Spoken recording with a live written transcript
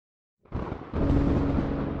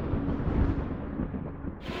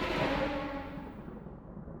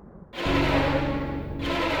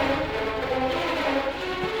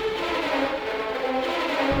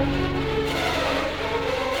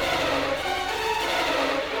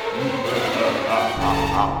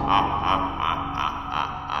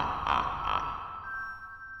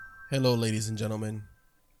Hello, ladies and gentlemen,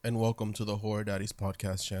 and welcome to the Horror Daddies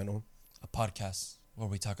podcast channel A podcast where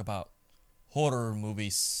we talk about horror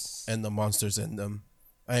movies. and the monsters in them.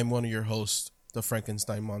 I am one of your hosts, the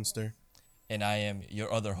Frankenstein Monster, And I am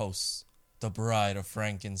your other host, the Bride of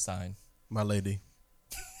Frankenstein. my lady.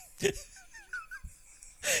 Bitch,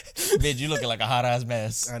 you looking like a hot ass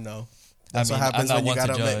mess. I know. That's what I'm happens not when you one to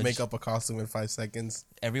gotta judge. make up a costume in 5 seconds.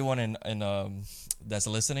 Everyone in that's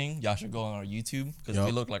listening, y'all should go on our YouTube because Yup.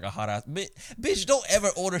 we look like a hot ass bitch. Don't ever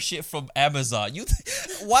order shit from Amazon.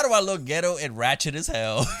 Why do I look ghetto and ratchet as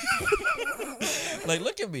hell? Like,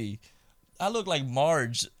 look at me. I look like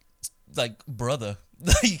Marge, like brother.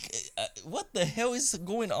 Like, what the hell is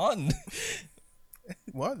going on?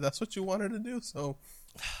 What? That's what you wanted to do, so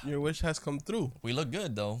your wish has come through. We look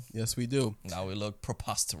good though. Yes, we do. Now we look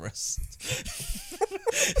preposterous.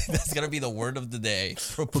 That's gonna be the word of the day.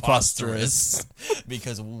 Preposterous.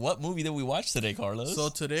 Because what movie did we watch today, Carlos? So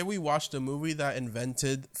today we watched a movie that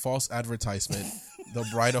invented false advertisement, The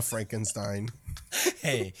Bride of Frankenstein.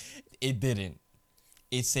 Hey, it didn't.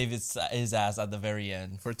 It saved his ass at the very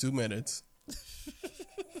end. For 2 minutes.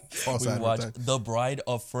 False We watched advertisement. The Bride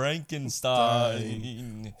of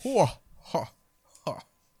Frankenstein. Hua, ha, ha.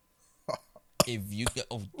 If you you get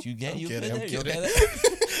I'm you kidding, get I'm there, you kidding. get there.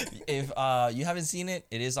 If you haven't seen it,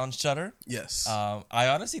 it is on Shudder. Yes. I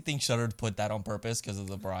honestly think Shudder put that on purpose because of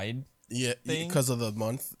the Bride. Yeah, thing. because of the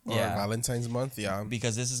month or Yeah. Valentine's month. Yeah.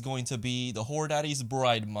 Because this is going to be the Horror Daddies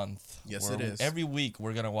Bride Month. Yes, where it is. Every week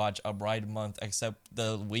we're gonna watch a Bride Month, except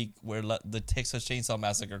the week where the Texas Chainsaw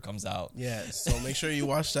Massacre comes out. Yeah. So make sure you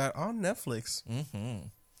watch that on Netflix.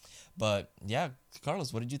 But yeah,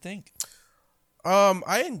 Carlos, what did you think?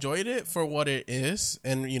 I enjoyed it for what it is,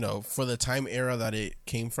 and for the time era that it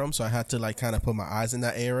came from. So I had to kind of put my eyes in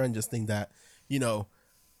that era and just think that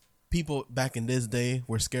people back in this day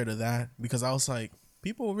were scared of that, because I was like,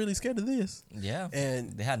 people were really scared of this. Yeah,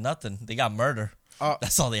 And they had nothing. They got murder. Uh,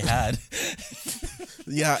 That's all they had.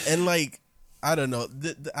 yeah, and I don't know,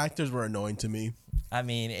 the actors were annoying to me. I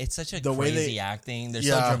mean, it's such a The way crazy they- acting. They're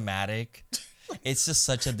Yeah. so dramatic. It's just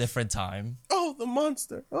such a different time. Oh, the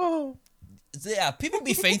monster. Oh. Yeah, people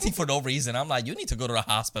be fainting for no reason. I'm like, you need to go to the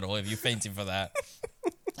hospital if you're fainting for that.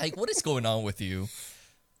 Like, what is going on with you?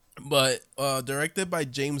 But directed by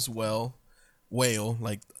James Whale,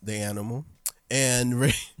 like the animal,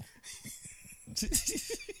 and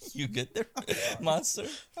You get there, monster?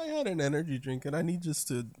 I had an energy drink and I need just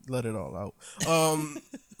to let it all out.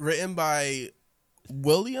 Written by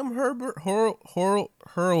William Hurlburt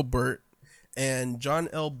and John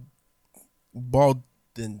L. Balderston.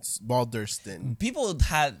 People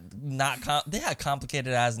had they had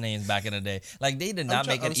complicated ass names back in the day. Like, they did not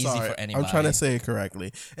make it easy for anybody. I'm trying to say it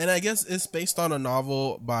correctly. And I guess it's based on a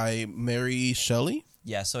novel by Mary Shelley.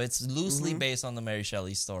 Yeah, so it's loosely based on the Mary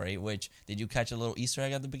Shelley story. Which, did you catch a little Easter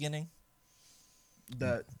egg at the beginning?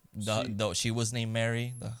 That She was named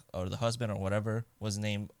Mary, or the husband or whatever was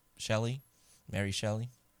named Shelley, Mary Shelley.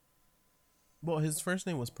 well, his first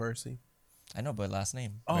name was Percy. I know, but last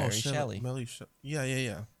name Oh, Mary Shelley.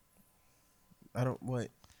 Yeah. I don't wait.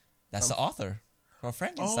 That's the author of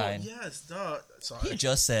Frankenstein. Oh yes, duh. Sorry. He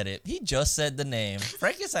just said it. He just said the name.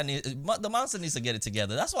 Frankenstein. The monster needs to get it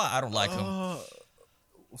together. That's why I don't like him.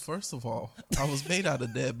 First of all, I was made out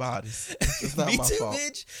of dead bodies. It's not Me my too, fault.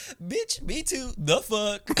 bitch. Me too. The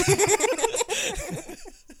fuck.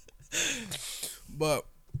 But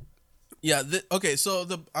yeah, okay. So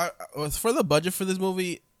for the budget for this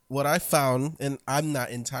movie, what I found, and I'm not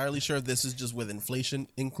entirely sure if this is just with inflation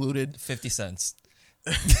included. 50 cents.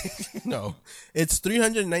 No, it's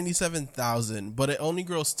 $397,000, but it only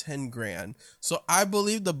grossed 10 grand. So I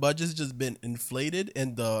believe the budget's just been inflated,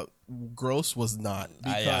 and the gross was not,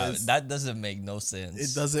 because that doesn't make no sense.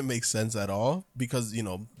 it doesn't make sense at all, because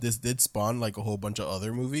this did spawn like a whole bunch of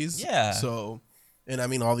other movies. Yeah. So, and I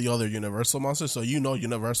mean all the other Universal monsters. So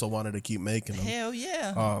Universal wanted to keep making them. Hell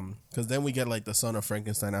yeah. Because then we get like the Son of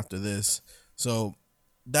Frankenstein after this. So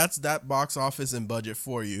that's that box office and budget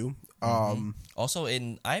for you. Also,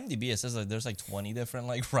 in IMDb, it says like there's like 20 different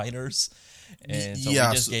like writers, and so yeah,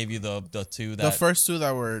 we just so gave you the two that. The first two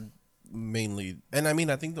that were mainly, and I mean,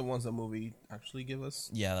 I think the ones that movie actually give us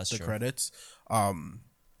Yeah, that's the true. credits.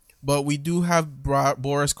 But we do have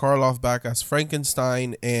Boris Karloff back as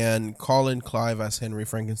Frankenstein and Colin Clive as Henry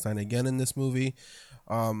Frankenstein again in this movie.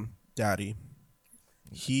 Daddy.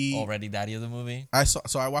 He Already daddy of the movie. I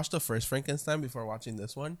watched the first Frankenstein before watching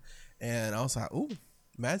this one, and I was like, ooh,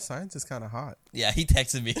 Mad Science is kind of hot. Yeah, he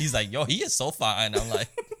texted me. He's like, yo, he is so fine. I'm like,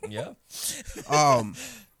 yeah.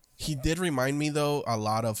 He did remind me though a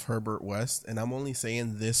lot of Herbert West, and I'm only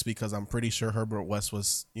saying this because I'm pretty sure Herbert West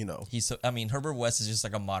was, Herbert West is just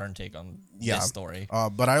like a modern take on this story.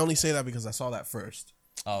 But I only say that because I saw that first.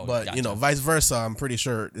 Oh, but gotcha. vice versa. I'm pretty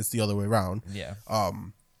sure it's the other way around. Yeah.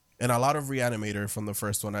 And a lot of Reanimator from the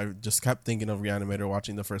first one. I just kept thinking of Reanimator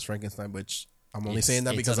watching the first Frankenstein, which I'm only saying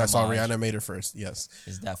that because I saw Reanimator first. Yes,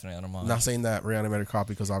 it's definitely an homage. Not saying that Reanimator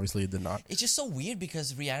copied because obviously it did not. It's just so weird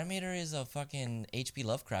because Reanimator is a fucking H.P.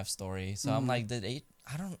 Lovecraft story. So I'm like, I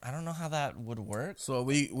don't know how that would work. So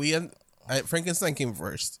Frankenstein came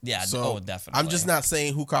first. Yeah. So definitely. I'm just not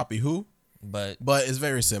saying who copied who, but it's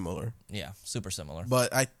very similar. Yeah, super similar.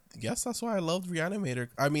 But I guess that's why I loved Reanimator.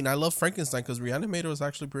 I mean, I love Frankenstein because Reanimator was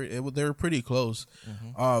actually they were pretty close.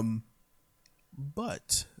 Mm-hmm.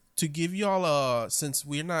 But to give y'all since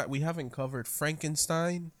we haven't covered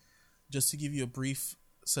Frankenstein, just to give you a brief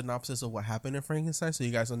synopsis of what happened in Frankenstein so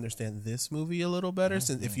you guys understand this movie a little better,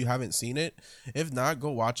 since if you haven't seen it. If not,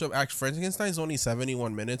 go watch it. Actually, Frankenstein is only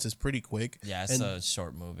 71 minutes. It's pretty quick. Yeah, it's a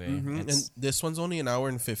short movie. And this one's only an hour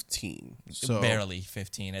and 15. So barely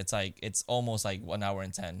 15. It's almost like 1 hour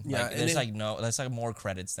and 10. Yeah, like, there's like more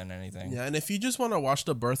credits than anything. Yeah, and if you just want to watch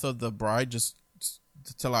The Birth of the Bride, just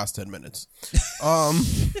to last 10 minutes.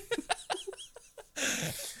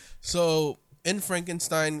 So in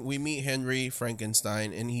Frankenstein, we meet Henry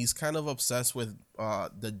Frankenstein, and he's kind of obsessed with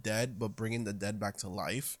the dead, but bringing the dead back to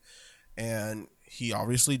life. And he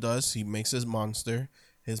obviously does. He makes his monster.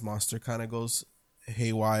 His monster kind of goes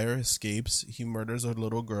haywire, escapes. He murders a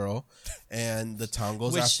little girl, and the town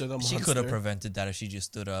goes after the monster. She could have prevented that if she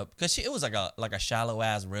just stood up, because it was like a shallow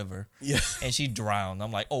ass river. Yeah, and she drowned.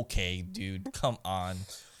 I'm like, okay, dude, come on.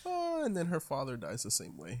 And then her father dies the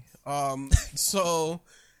same way. So.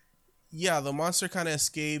 Yeah, the monster kind of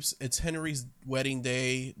escapes. It's Henry's wedding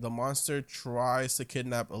day. The monster tries to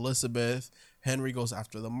kidnap Elizabeth. Henry goes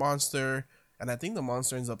after the monster. And I think the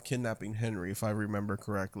monster ends up kidnapping Henry, if I remember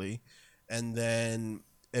correctly. And then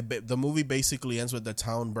the movie basically ends with the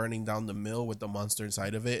town burning down the mill with the monster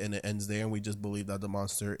inside of it. And it ends there. And we just believe that the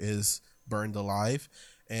monster is burned alive.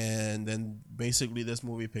 And then basically this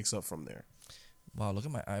movie picks up from there. Wow, look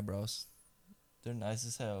at my eyebrows. They're nice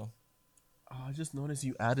as hell. Oh, I just noticed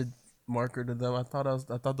you added marker to them. I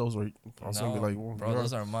thought those were. I was gonna be like, well, bro,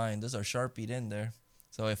 those are mine. Those are Sharpied in there.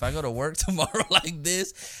 So if I go to work tomorrow like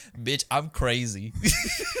this, bitch, I'm crazy.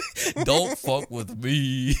 Don't fuck with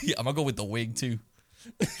me. I'm gonna go with the wig too.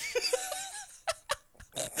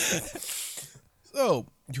 So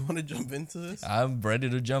you want to jump into this? I'm ready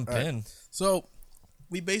to jump in. So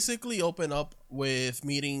we basically open up with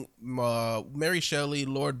meeting Mary Shelley,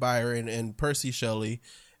 Lord Byron, and Percy Shelley.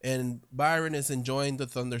 And Byron is enjoying the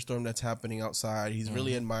thunderstorm that's happening outside. He's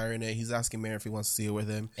really admiring it. He's asking Mary if he wants to see it with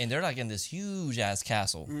him. And they're like in this huge ass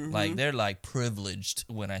castle. Like they're like privileged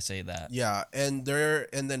when I say that. Yeah, and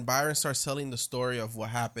then Byron starts telling the story of what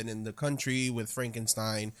happened in the country with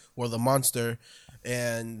Frankenstein or the monster.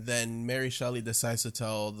 And then Mary Shelley decides to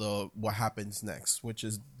tell what happens next, which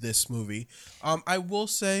is this movie. I will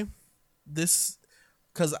say this.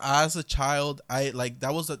 Because as a child, I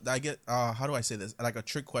get how do I say this, like a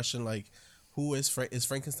trick question, like who is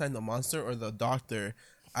Frankenstein the monster or the doctor?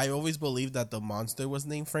 I always believed that the monster was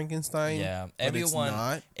named Frankenstein. Yeah,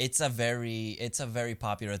 everyone. It's a very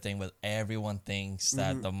popular thing. With everyone thinks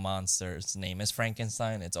that the monster's name is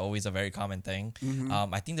Frankenstein. It's always a very common thing.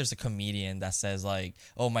 I think there's a comedian that says like,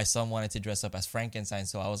 "Oh, my son wanted to dress up as Frankenstein,"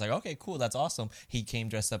 so I was like, "Okay, cool, that's awesome." He came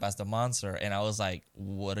dressed up as the monster, and I was like,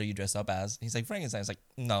 "What are you dressed up as?" He's like, "Frankenstein." It's like,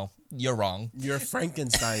 "No, you're wrong. You're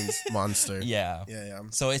Frankenstein's monster." Yeah.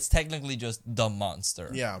 So it's technically just the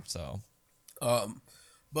monster. Yeah. So.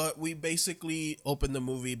 But we basically open the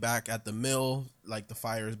movie back at the mill, like the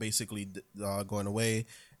fire is basically going away,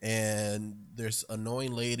 and there's an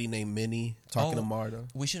annoying lady named Minnie talking to Marta.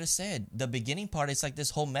 We should have said the beginning part is like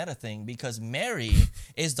this whole meta thing because Mary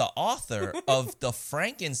is the author of the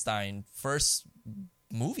Frankenstein first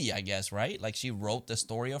movie, I guess, right? Like she wrote the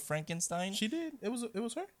story of Frankenstein. She did. It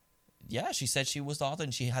was her? Yeah, she said she was the author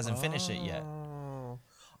and she hasn't finished it yet.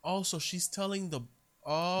 Oh, so she's telling the...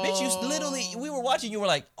 Oh, bitch! You literally, we were watching. You were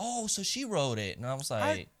like, "Oh, so she wrote it," and I was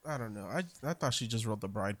like, "I don't know. I thought she just wrote the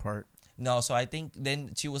bride part." No, so I think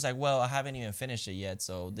then she was like, "Well, I haven't even finished it yet,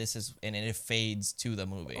 so this is," and then it fades to the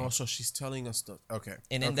movie. Oh, so she's telling us okay,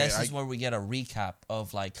 and then this is where we get a recap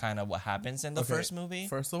of like kind of what happens in the first movie.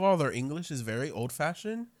 First of all, their English is very old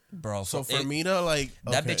fashioned, bro. So for me to like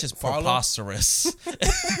that bitch is preposterous.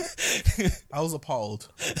 I was appalled.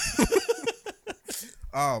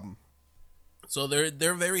 So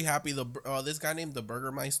they're very happy. This guy named the Burger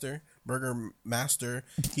Master,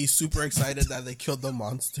 he's super excited that they killed the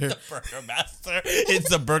monster. The Burger Master. It's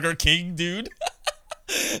the Burger King dude.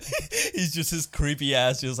 He's just his creepy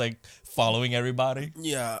ass, just like following everybody.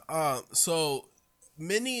 Yeah. So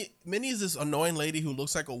Minnie is this annoying lady who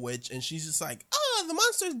looks like a witch, and she's just like, "Oh, the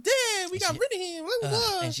monster's dead. We got rid of him." Blah, blah,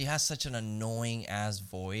 blah. And she has such an annoying ass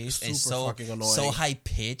voice. It's Super so fucking annoying. so high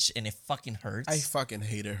pitched, and it fucking hurts. I fucking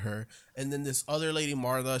hated her. And then this other lady,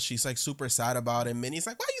 Martha, she's like super sad about it. Minnie's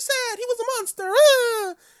like, "Why you sad? He was a monster."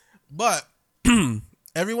 Ah! But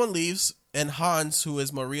everyone leaves, and Hans, who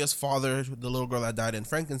is Maria's father, the little girl that died in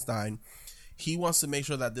Frankenstein, he wants to make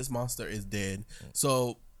sure that this monster is dead.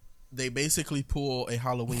 So they basically pull a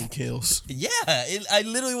Halloween Kills. Yeah, I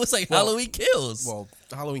literally was like, Halloween Kills. Well,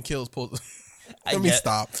 Halloween Kills pulls. I Let me get-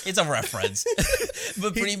 stop. It's a reference.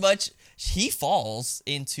 But pretty much, he falls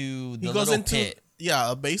into the He goes little into pit.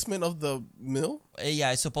 a basement of the mill.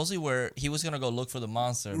 Yeah, it's supposedly where he was going to go look for the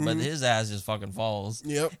monster, but his ass just fucking falls.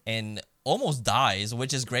 Yep. And almost dies,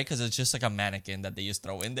 which is great because it's just like a mannequin that they just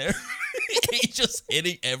throw in there. He's just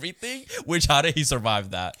hitting everything. Which, how did he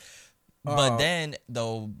survive that? But then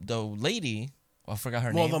the lady, I forgot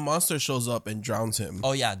her Well, name. the monster shows up and drowns him.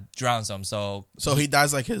 Oh yeah, drowns him. So So he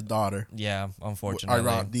dies like his daughter. yeah,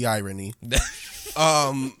 unfortunately. The irony.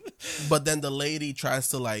 But then the lady tries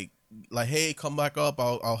to like, hey, come back up.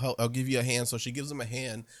 I'll help. I'll give you a hand. So she gives him a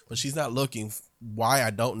hand, but she's not looking. Why, I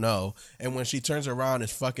don't know. And when she turns around,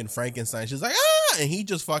 it's fucking Frankenstein. She's like, ah! And he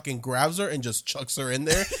just fucking grabs her and just chucks her in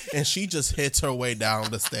there, and she just hits her way down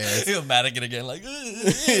the stairs. He'll mannequin again, like.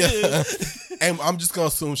 Yeah. And I'm just gonna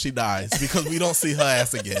assume she dies because we don't see her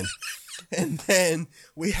ass again. And then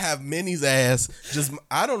we have Minnie's ass. Just,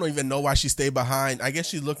 I don't even know why she stayed behind. I guess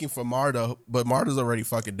she's looking for Marta, but Marta's already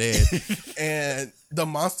fucking dead. And the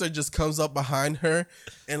monster just comes up behind her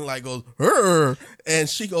and like goes, "Rrr," and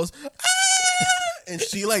she goes, "Ah!" And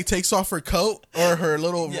she like takes off her coat or her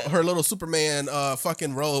little Superman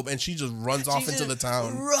fucking robe, and she just runs off into the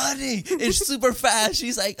town. Running. It's super fast.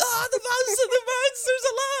 She's like, oh, the monster's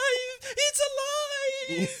alive. It's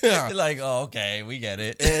alive. Yeah. Like, oh, okay, we get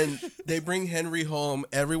it. And they bring Henry home.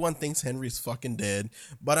 Everyone thinks Henry's fucking dead.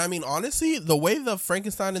 But I mean, honestly, the way the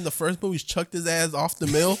Frankenstein in the first movies chucked his ass off the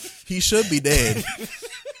mill, he should be dead.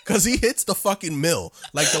 Because he hits the fucking mill.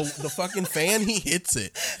 Like the fucking fan, he hits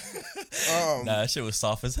it. Nah, that shit was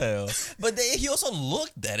soft as hell. But he also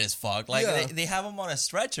looked dead as fuck. Like, Yeah. they have him on a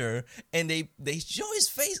stretcher, and they show his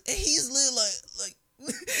face, and he's literally like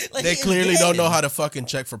like They he's clearly dead. don't know how to fucking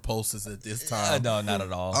check for pulses at this time. No, not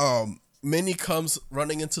at all. Minnie comes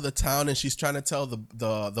running into the town, and she's trying to tell the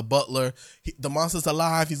butler, the monster's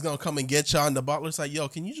alive, he's gonna come and get y'all. And the butler's like, yo,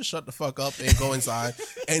 can you just shut the fuck up and go inside?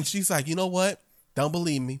 And she's like, you know what? Don't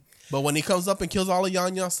believe me. But when he comes up and kills all of y'all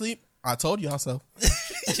in y'all sleep, I told y'all so.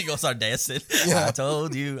 She gonna start dancing. Yeah. I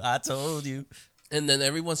told you. And then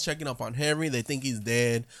everyone's checking up on Henry. They think he's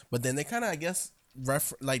dead. But then they kind of, I guess,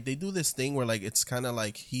 like they do this thing where like it's kind of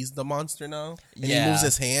like he's the monster now. And he Yeah. moves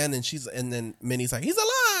his hand, and then Minnie's like, he's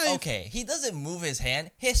alive. Okay, he doesn't move his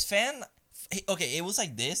hand. His fan. Okay, it was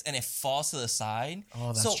like this, and it falls to the side.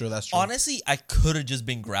 Oh, that's true, that's true. Honestly, I could have just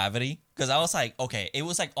been gravity because I was like, okay, it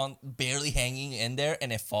was like on barely hanging in there,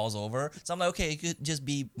 and it falls over. So I'm like, okay, it could just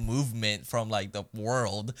be movement from like the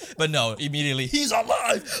world, but no, immediately he's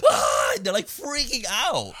alive. Ah! They're like freaking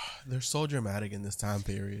out. They're so dramatic in this time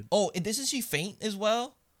period. Oh, and doesn't she faint as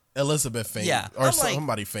well? Elizabeth faints. Yeah, Or I'm like-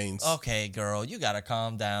 somebody faints. Okay, girl, you gotta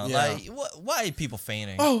calm down. Yeah. Like, why are people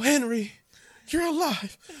fainting? Oh, Henry, you're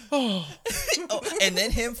alive. Oh. Oh, and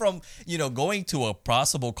then him from going to a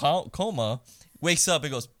possible coma wakes up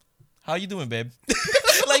and goes, "How you doing, babe?"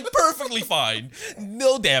 Like perfectly fine,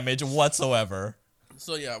 no damage whatsoever.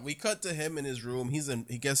 So yeah, we cut to him in his room.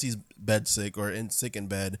 He guess he's bed sick or sick in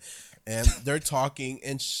bed, and they're talking,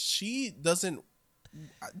 and she doesn't.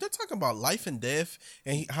 They're talking about life and death,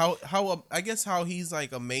 and how I guess how he's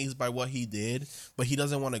like amazed by what he did, but he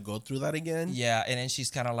doesn't want to go through that again. Yeah, and then she's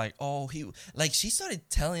kind of like, "Oh, she started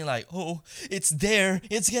telling like, oh, it's there,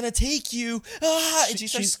 it's gonna take you, ah," and she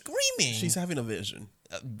starts screaming. She's having a vision.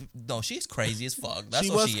 No, she's crazy as fuck. That's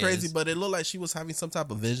She what was she crazy, is. but it looked like she was having some type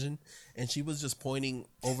of vision, and she was just pointing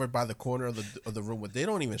over by the corner of the room where they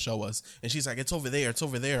don't even show us, and she's like, "It's over there,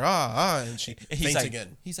 and she He's faints like,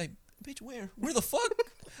 again. He's like, "Bitch, where the fuck?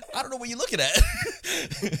 I don't know what you're looking at."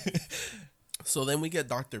 So then we get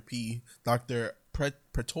Dr. Pretorius.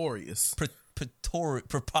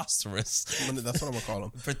 Preposterous. That's what I'm gonna call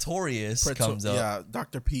him. Pretorius comes up Yeah,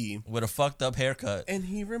 Dr. P. with a fucked up haircut. And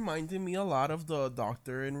he reminded me a lot of the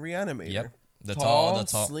doctor in Reanimator. Yep. The tall,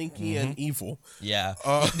 tall. slinky, and evil. Yeah.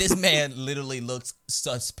 This man literally looks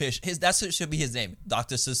suspicious. That should be his name,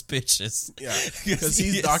 Dr. Suspicious. Yeah, because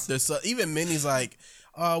he's Doctor. So even Minnie's like,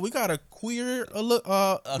 we got a queer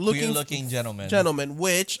looking gentleman. Gentleman,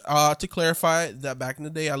 which to clarify that back in the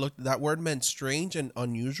day, I looked that word meant strange and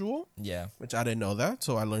unusual. Yeah. Which I didn't know that,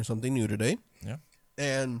 so I learned something new today. Yeah.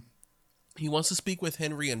 And he wants to speak with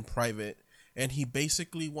Henry in private, and he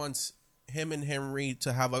basically wants him and Henry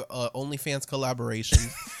to have a OnlyFans collaboration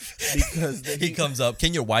because he comes up.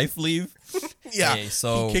 Can your wife leave? Yeah. Hey,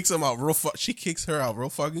 so he kicks him out she kicks her out real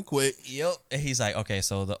fucking quick. Yep. And he's like, okay,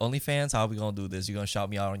 so the OnlyFans, how are we gonna do this? You gonna shout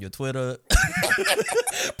me out on your Twitter?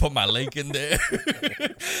 Put my link in there.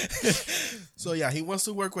 So yeah, he wants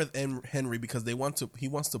to work with Henry because he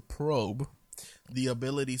wants to probe the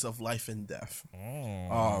abilities of life and death.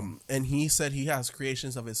 And he said he has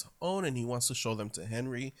creations of his own and he wants to show them to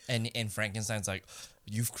Henry. And Frankenstein's like,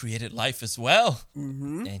 you've created life as well.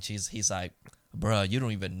 Mm-hmm. And he's like, bruh, you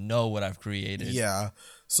don't even know what I've created. Yeah.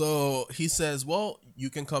 So he says, well, you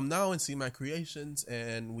can come now and see my creations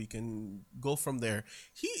and we can go from there.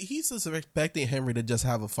 He's just expecting Henry to just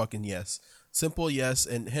have a fucking yes. Simple yes.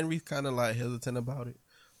 And Henry's kind of like hesitant about it.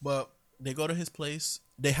 But they go to his place.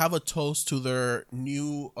 They have a toast to their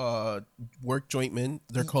new work jointment,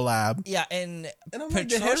 their collab. Yeah, and I'm like,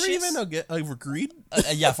 did Henry even get agreed?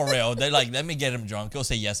 Yeah, for real. They're like, let me get him drunk. He'll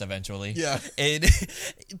say yes eventually. Yeah. And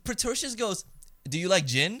Pretorius goes, do you like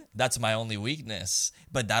gin? That's my only weakness.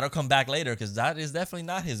 But that'll come back later because that is definitely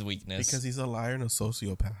not his weakness. Because he's a liar and a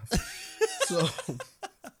sociopath. So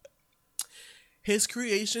his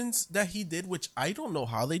creations that he did, which I don't know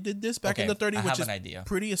how they did this back in the 30s, which is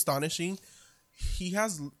pretty astonishing. He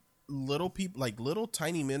has little people, like little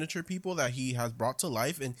tiny miniature people that he has brought to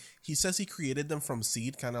life, and he says he created them from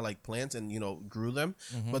seed, kind of like plants, and grew them.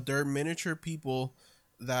 Mm-hmm. But they're miniature people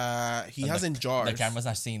that he has in jars. The camera's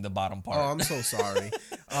not seeing the bottom part. Oh, I'm so sorry.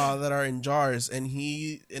 That are in jars, and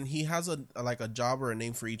he has a job or a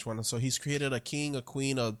name for each one. So he's created a king, a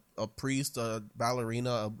queen, a priest, a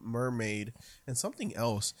ballerina, a mermaid, and something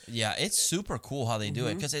else. Yeah, it's super cool how they do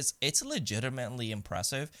it because it's legitimately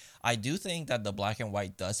impressive. I do think that the black and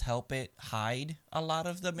white does help it hide a lot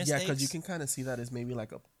of the mistakes. Yeah, because you can kind of see that as maybe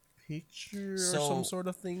like a picture or some sort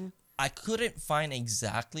of thing. I couldn't find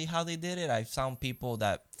exactly how they did it. I've found people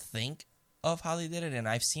that think of how they did it, and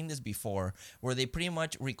I've seen this before where they pretty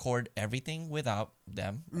much record everything without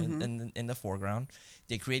them in the foreground.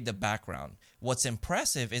 They create the background. What's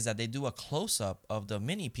impressive is that they do a close-up of the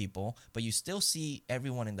mini people, but you still see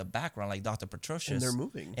everyone in the background, like Dr. Petrosius. And they're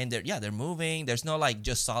moving. And they're moving. There's no like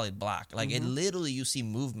just solid black. Like it literally, you see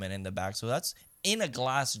movement in the back. So that's in a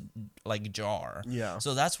glass like jar. Yeah.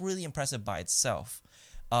 So that's really impressive by itself.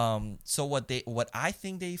 So what I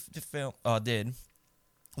think they did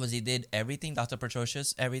was they did everything, Dr.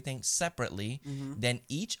 Petrosius, everything separately. Then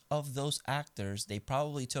each of those actors, they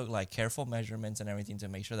probably took like careful measurements and everything to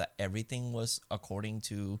make sure that everything was according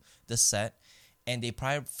to the set. And they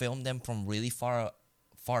probably filmed them from really far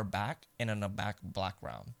back and in a back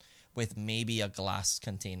background with maybe a glass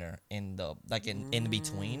container in the in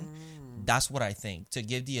between. That's what I think, to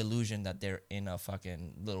give the illusion that they're in a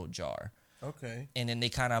fucking little jar. Okay. And then they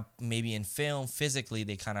kind of, maybe in film, physically,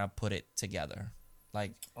 they kind of put it together.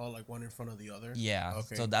 Like one in front of the other? Yeah.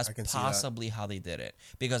 Okay. So that's possibly how they did it.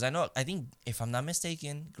 Because I think, if I'm not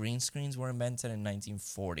mistaken, green screens were invented in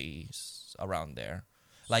 1940s, around there.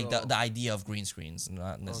 Like the idea of green screens,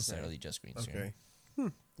 not necessarily just green screen.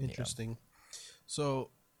 Okay. Interesting. Yeah. So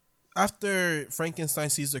after Frankenstein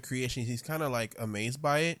sees the creation, he's kind of like amazed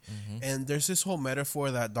by it. And there's this whole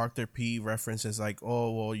metaphor that Dr. P references, like,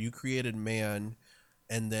 oh, well, you created man,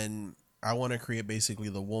 and then I want to create basically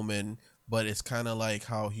the woman, but it's kind of like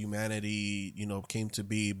how humanity, came to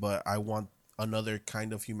be, but I want another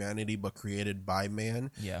kind of humanity, but created by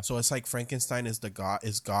man. Yeah. So it's like Frankenstein is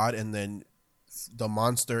God, and then the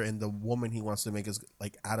monster and the woman he wants to make is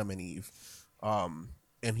like Adam and Eve.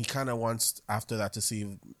 And he kind of wants after that to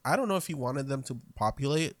see. I don't know if he wanted them to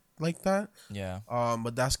populate like that. Yeah.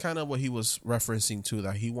 But that's kind of what he was referencing to.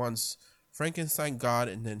 That he wants Frankenstein God,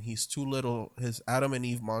 and then he's too little. His Adam and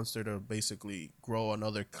Eve monster to basically grow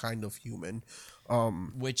another kind of human.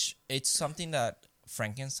 Which it's something that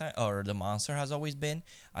Frankenstein or the monster has always been.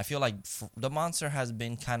 I feel like the monster has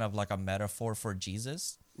been kind of like a metaphor for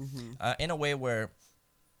Jesus, in a way where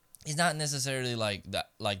he's not necessarily like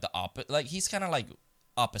that, like the opposite. Like he's kind of like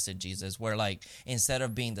opposite Jesus, where like instead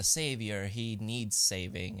of being the savior, he needs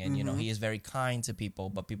saving, and he is very kind to people,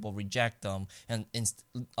 but people reject them. And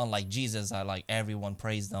unlike Jesus, like everyone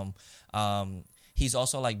praised them. he's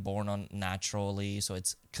also like born unnaturally, so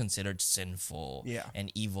it's considered sinful Yeah.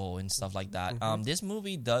 and evil and stuff like that. This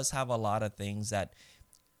movie does have a lot of things that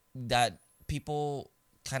people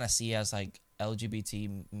kind of see as like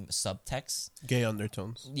LGBT subtext. Gay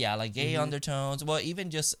undertones. Yeah, like gay undertones. Well,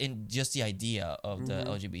 even just the idea of the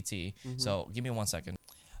LGBT. So give me 1 second.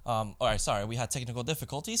 All right, sorry, we had technical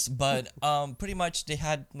difficulties, but pretty much they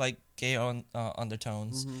had like gay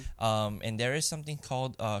undertones. And there is something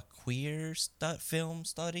called queer film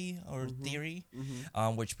study or theory,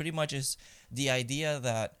 which pretty much is the idea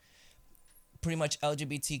that pretty much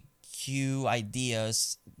LGBTQ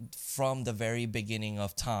ideas from the very beginning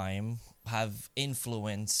of time have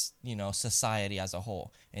influenced, society as a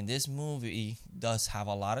whole. And this movie does have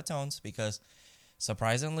a lot of tones because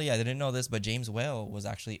surprisingly, I didn't know this, but James Whale was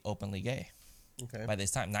actually openly gay. Okay. By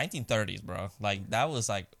this time, 1930s, bro. Like, that was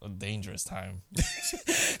like a dangerous time.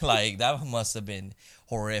 Like, that must have been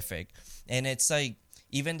horrific. And it's like,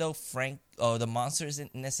 even though the monster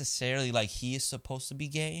isn't necessarily like he is supposed to be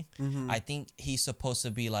gay, I think he's supposed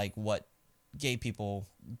to be like what gay people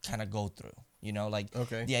kind of go through.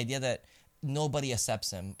 The idea that nobody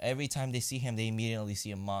accepts him. Every time they see him, they immediately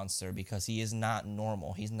see a monster because he is not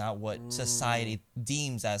normal. He's not what society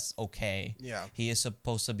deems as okay. Yeah. He is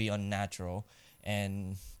supposed to be unnatural.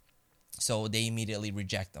 And so they immediately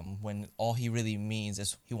reject him when all he really means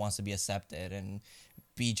is he wants to be accepted and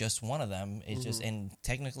be just one of them. It's just, and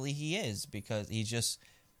technically he is, because he just,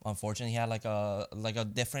 unfortunately, he had like a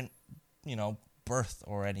different, birth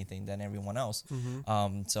or anything than everyone else.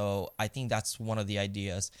 So I think that's one of the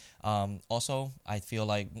ideas. Also, I feel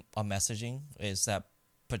like a messaging is that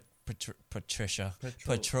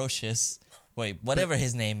Pretorius, whatever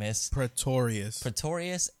his name is,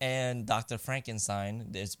 Pretorius and Dr. Frankenstein,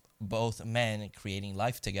 there's both men creating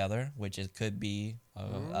life together, which it could be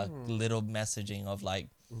a little messaging of like,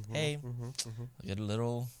 hey, get a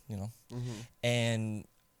little, and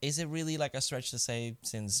is it really like a stretch to say,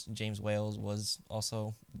 since James Whale was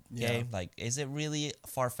also gay? Yeah. Like, is it really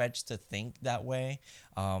far-fetched to think that way?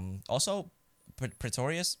 Also,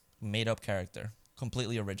 Pretorius, made-up character,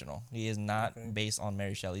 completely original. He is not based on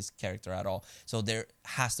Mary Shelley's character at all. So there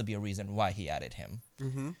has to be a reason why he added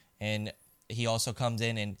him. And he also comes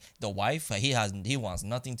in, and the wife, he wants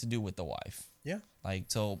nothing to do with the wife. Yeah. Like,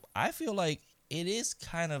 so I feel like it is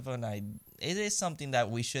kind of it is something that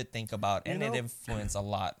we should think about, and it influences a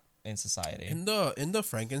lot in society. In the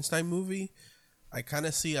Frankenstein movie, I kind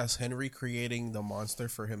of see as Henry creating the monster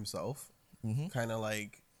for himself. Kind of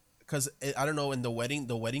like, because I don't know, in the wedding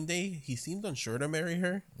day, he seemed unsure to marry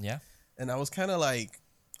her. Yeah. And I was kind of like,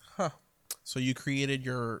 huh. So you created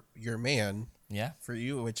your man. Yeah. For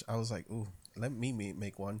you, which I was like, ooh, let me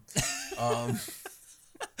make one.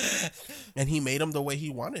 And he made him the way he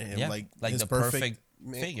wanted him, like his the perfect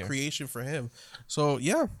figure creation for him. So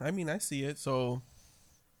yeah, I mean, I see it. So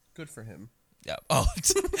good for him. Yeah. Oh,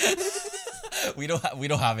 we don't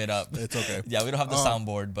have it up. It's okay. Yeah, we don't have the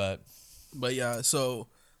soundboard, but yeah. So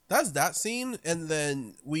that's that scene, and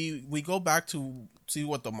then we go back to see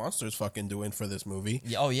what the monster's fucking doing for this movie.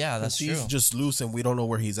 Oh yeah, that's true. He's just loose, and we don't know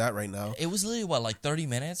where he's at right now. It was literally like 30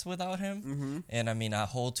 minutes without him, and I mean a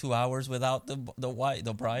whole 2 hours without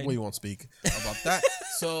the bride. We won't speak about that.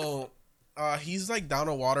 So he's like down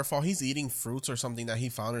a waterfall. He's eating fruits or something that he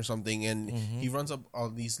found or something, and he runs up all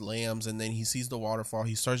these lambs, and then he sees the waterfall.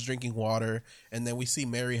 He starts drinking water, and then we see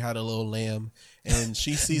Mary had a little lamb, and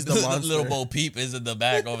she sees the monster. Little Bo Peep is in the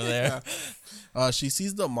back over there. She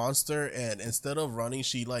sees the monster, and instead of running,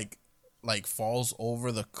 she like falls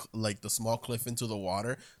over the small cliff into the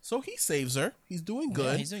water. So he saves her. He's doing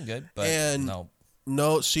good. Yeah, he's doing good, but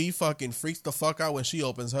No, she fucking freaks the fuck out when she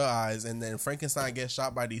opens her eyes, and then Frankenstein gets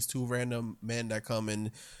shot by these two random men that come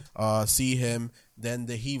and see him. Then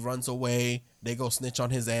he runs away. They go snitch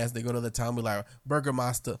on his ass. They go to the town, be like,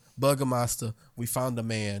 Burgermaster, we found the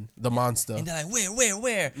man, the monster. And they're like,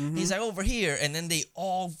 where? He's like, over here. And then they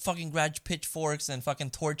all fucking grab pitchforks and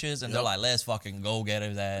fucking torches, and they're like, let's fucking go get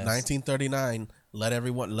his ass. 1939.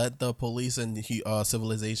 Let the police and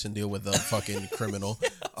civilization deal with the fucking criminal.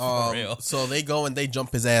 For real. So they go and they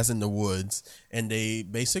jump his ass in the woods, and they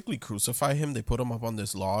basically crucify him. They put him up on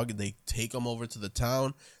this log. They take him over to the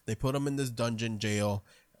town. They put him in this dungeon jail.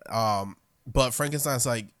 But Frankenstein's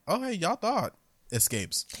like, oh, hey, y'all thought.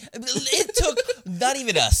 Escapes. It took not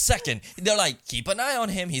even a second. They're like, keep an eye on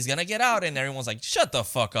him. He's going to get out. And everyone's like, shut the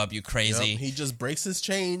fuck up, you crazy. Yep. He just breaks his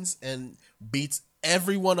chains and beats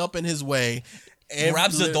everyone up in his way.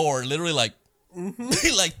 Grabs the door, literally like,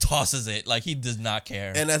 he like tosses it. Like, he does not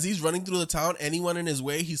care. And as he's running through the town, anyone in his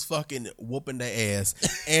way, he's fucking whooping their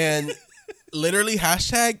ass. And literally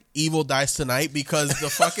hashtag evil dies tonight because the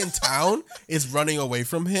fucking town is running away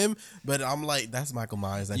from him. But I'm like, that's Michael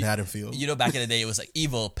Myers and Haddonfield. You know, back in the day, it was like,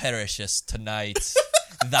 evil perishes tonight,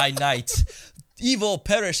 thy night. Evil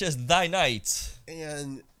perishes thy night.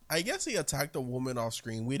 And I guess he attacked a woman off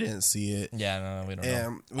screen. We didn't see it. Yeah, no, we don't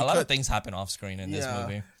know. We A lot of things happen off screen in this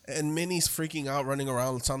movie. And Minnie's freaking out, running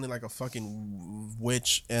around, sounding like a fucking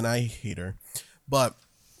witch, and I hate her. But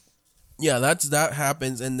yeah, that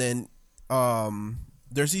happens, and then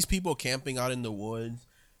there's these people camping out in the woods,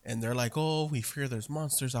 and they're like, "Oh, we fear there's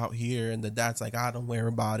monsters out here," and the dad's like, "I don't worry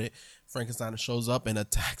about it." Frankenstein shows up and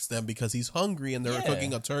attacks them because he's hungry, and they're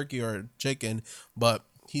cooking a turkey or a chicken, but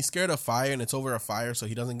he's scared of fire, and it's over a fire, so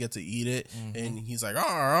he doesn't get to eat it. And he's like,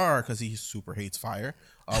 "Arr," because he super hates fire.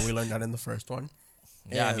 We learned that in the first one.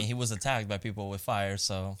 Yeah, I mean, he was attacked by people with fire,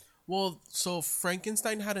 so... Well, so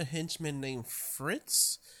Frankenstein had a henchman named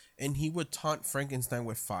Fritz, and he would taunt Frankenstein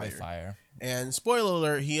with fire. And spoiler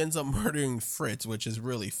alert, he ends up murdering Fritz, which is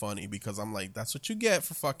really funny because I'm like, that's what you get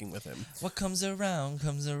for fucking with him. What comes around,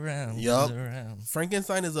 comes around, Yup. comes around.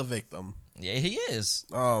 Frankenstein is a victim. Yeah, he is.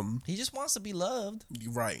 He just wants to be loved.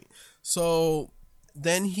 Right. So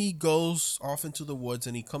then he goes off into the woods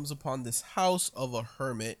and he comes upon this house of a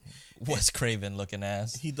hermit. Wes Craven looking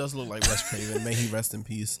ass. He does look like Wes Craven. May he rest in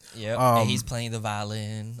peace. Yep. And he's playing the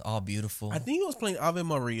violin, all beautiful. I think he was playing Ave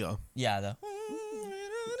Maria. Yeah,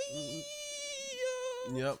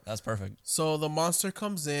 Yep. That's perfect. So the monster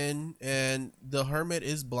comes in and the hermit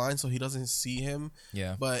is blind, so he doesn't see him.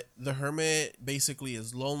 Yeah. But the hermit basically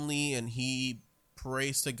is lonely and he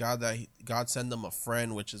prays to God that God send them a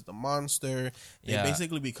friend, which is the monster. They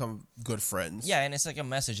basically become good friends. Yeah, and it's like a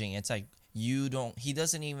messaging. It's like he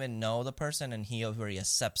doesn't even know the person and he already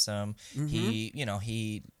accepts him.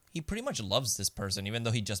 He pretty much loves this person, even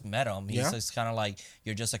though he just met him. He's just kind of like,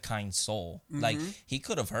 you're just a kind soul. Like, he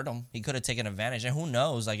could have hurt him. He could have taken advantage. And who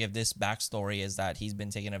knows, like, if this backstory is that he's been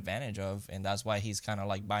taken advantage of, and that's why he's kind of,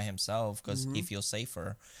 like, by himself, because he feels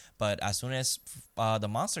safer. But as soon as the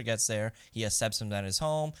monster gets there, he accepts him at his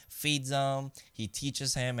home, feeds him, he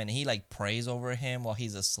teaches him, and he, like, prays over him while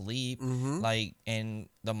he's asleep. Like, and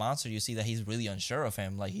the monster, you see that he's really unsure of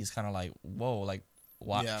him. Like, he's kind of like, whoa, like,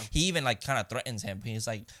 why? Yeah. He even like kind of threatens him. He's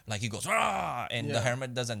like he goes, "Rah!" And the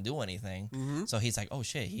hermit doesn't do anything. So he's like, oh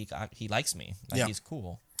shit, he likes me. Like he's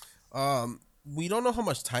cool. We don't know how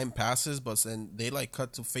much time passes, but then they like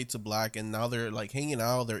cut to fade to black, and now they're like hanging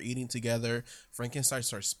out. They're eating together. Frankenstein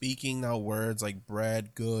starts speaking now words like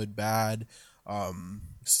bread, good, bad.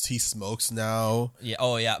 He smokes now. Yeah.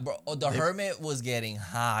 Oh yeah, bro. The hermit was getting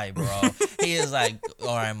high, bro. He is like,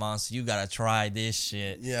 all right, monster, you gotta try this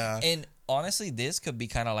shit. Yeah. And honestly, this could be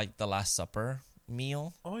kind of like the Last Supper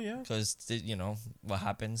meal. Oh yeah, because you know what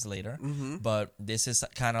happens later. But this is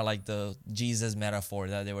kind of like the Jesus metaphor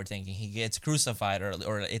that they were thinking. He gets crucified,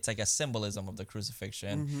 or it's like a symbolism of the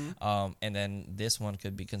crucifixion. And then this one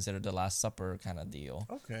could be considered the Last Supper kind of deal.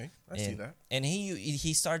 Okay, I see that. And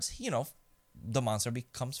he starts, the monster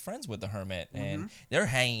becomes friends with the hermit, and they're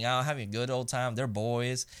hanging out, having a good old time. They're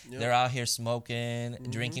boys. Yep. They're out here smoking,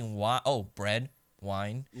 drinking wine. Oh, bread,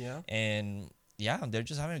 wine. Yeah. And yeah, they're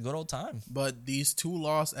just having a good old time. But these two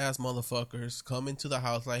lost ass motherfuckers come into the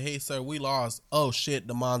house like, "Hey, sir, we lost." Oh shit,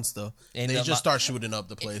 the monster. And they just start shooting up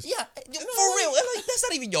the place. Yeah, for real. Like, that's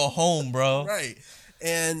not even your home, bro. Right.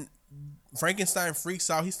 And Frankenstein freaks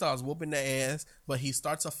out. He starts whooping their ass, but he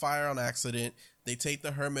starts a fire on accident. They take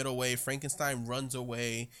the hermit away. Frankenstein runs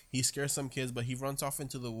away. He scares some kids, but he runs off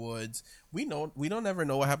into the woods. We don't ever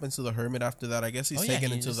know what happens to the hermit after that. I guess he's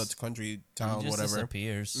taken into the country town, he just whatever.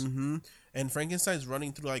 Disappears. And Frankenstein's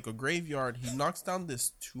running through like a graveyard. He knocks down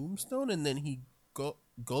this tombstone, and then he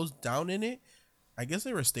goes down in it. I guess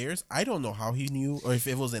there were stairs. I don't know how he knew, or if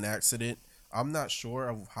it was an accident. I'm not sure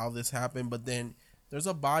of how this happened, but then there's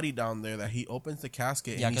a body down there that he opens the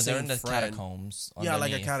casket. Yeah, because they're in the catacombs. Yeah,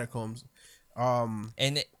 like a catacombs.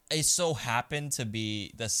 And it so happened to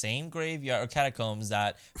be the same graveyard or catacombs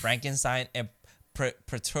that Frankenstein and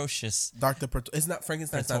Pretorius. It's not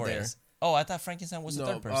Frankenstein's not there. Oh, I thought Frankenstein was the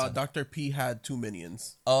third person. Dr. P had two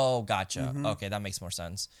minions. Oh, gotcha. Okay, that makes more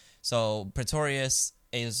sense. So Pretorius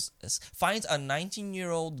finds a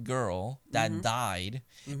 19-year-old girl that died,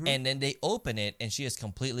 and then they open it, and she is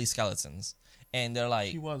completely skeletons. And they're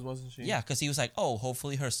like... She wasn't she? Yeah, because he was like, oh,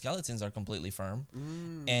 hopefully her skeletons are completely firm.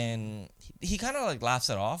 And he kind of like laughs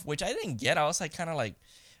it off, which I didn't get. I was like, kind of like,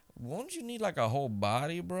 won't you need like a whole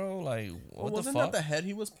body, bro? Like, what the fuck? Wasn't that the head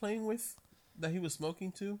he was playing with that he was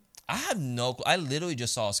smoking to? I have no clue. I literally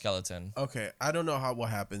just saw a skeleton. Okay, I don't know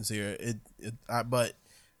what when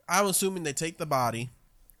I'm assuming they take the body.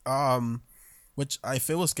 When Which if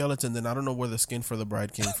it was skeleton, then I don't know where the skin for the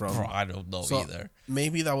bride came from. Bro, I don't know either.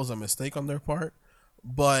 Maybe that was a mistake on their part.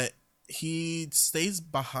 But he stays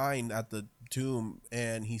behind at the tomb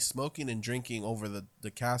and he's smoking and drinking over the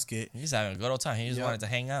casket. He's having a good old time. He just wanted to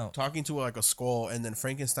hang out. Talking to like a skull, and then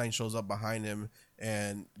Frankenstein shows up behind him,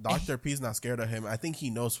 and Dr. P's not scared of him. I think he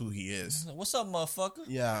knows who he is. What's up, motherfucker?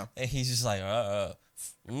 Yeah. And he's just like,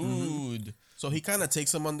 food. So he kind of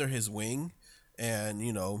takes him under his wing and,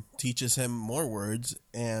 teaches him more words.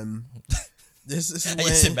 And this is I when...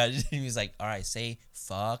 just imagine he was like, all right, say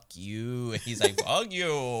fuck you. And he's like, fuck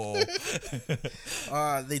you.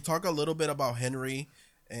 They talk a little bit about Henry.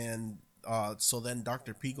 And so then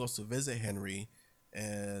Dr. P goes to visit Henry.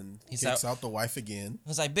 And kicks out the wife again. I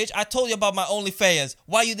was like, bitch, I told you about my OnlyFans.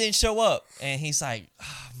 Why you didn't show up? And he's like,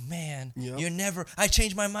 oh, man, I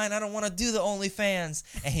changed my mind. I don't want to do the OnlyFans.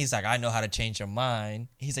 And he's like, I know how to change your mind.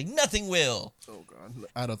 He's like, nothing will. Oh, God.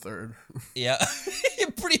 Add a third. Yeah.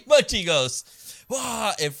 Pretty much he goes,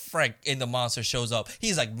 wow. If Frank in the monster shows up,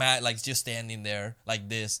 he's like mad, like just standing there like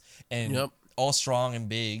this. And all strong and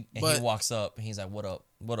big. And he walks up and he's like, what up?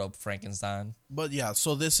 What up, Frankenstein? But yeah,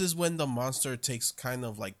 so this is when the monster takes kind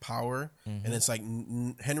of like power, and it's like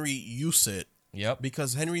Henry used it. Yep.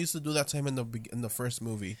 Because Henry used to do that to him in the first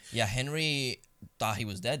movie. Yeah, Henry thought he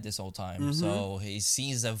was dead this whole time, so he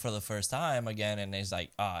sees them for the first time again, and he's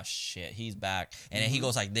like, "Ah, shit, he's back." And then he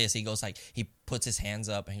goes like this. He goes like he puts his hands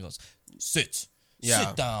up and he goes, "Sit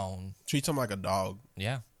down." Treats him like a dog.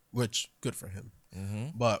 Yeah, which good for him.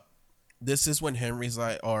 But this is when Henry's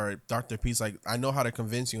like, or Dr. P's like, I know how to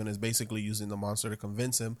convince you, and is basically using the monster to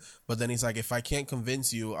convince him. But then he's like, if I can't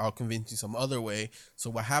convince you, I'll convince you some other way.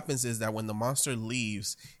 So what happens is that when the monster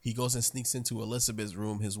leaves, he goes and sneaks into Elizabeth's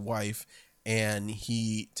room, his wife, and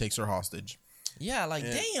he takes her hostage. Yeah, like,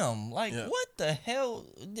 damn, like, what the hell?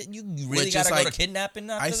 You really gotta go to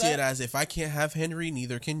kidnapping after that? I see it as, if I can't have Henry,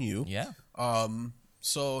 neither can you. Yeah.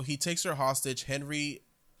 So he takes her hostage. Henry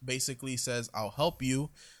basically says, I'll help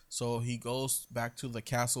you. So he goes back to the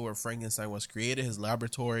castle where Frankenstein was created, his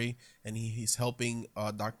laboratory, and he's helping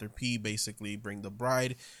Dr. P basically bring the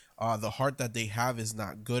bride. The heart that they have is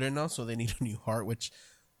not good enough, so they need a new heart, which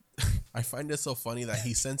I find it so funny that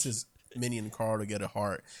he sends his minion Carl to get a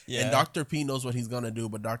heart. Yeah. And Dr. P knows what he's going to do,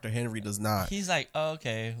 but Dr. Henry does not. He's like, oh,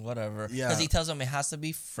 okay, whatever. Yeah. Because he tells him it has to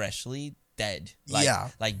be freshly dead.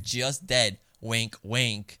 Like just dead. Wink,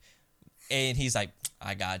 wink. And he's like,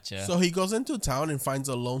 I gotcha. So he goes into town and finds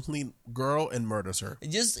a lonely girl and murders her.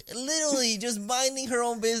 Just literally just minding her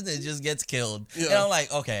own business, just gets killed. Yeah. And I'm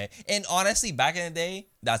like, okay. And honestly, back in the day,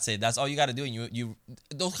 that's it. That's all you got to do. And you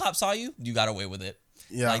those cops saw you, you got away with it.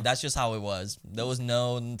 Yeah. Like, that's just how it was. There was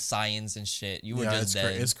no science and shit. You were just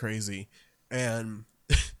dead. It's crazy. And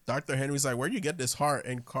Dr. Henry's like, where'd you get this heart?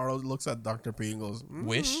 And Carl looks at Dr. P and goes,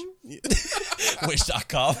 Wish?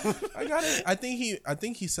 Wish.com. I got it. I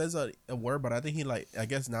think he says a word, but I think I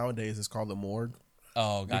guess nowadays it's called the morgue.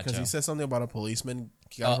 Oh, gotcha. Because he says something about a policeman.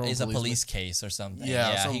 It's a police case or something.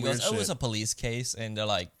 Yeah, he goes, it was a police case. And they're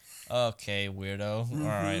like, okay, weirdo. All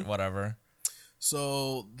right, whatever.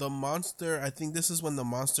 So the monster, I think this is when the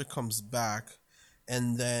monster comes back.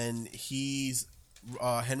 And then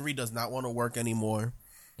Henry does not want to work anymore.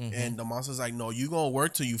 And the monster's like, no, you gonna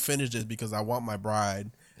work till you finish this because I want my bride.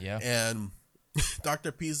 Yeah. And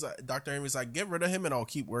Dr. Henry's like, get rid of him and I'll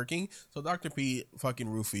keep working. So Dr. P fucking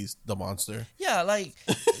roofies the monster. Yeah, like,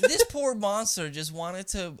 this poor monster just wanted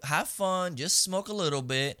to have fun, just smoke a little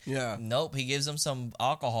bit. Yeah. Nope, he gives him some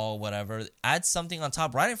alcohol, whatever, adds something on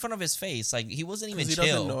top right in front of his face. Like, he wasn't even chill. He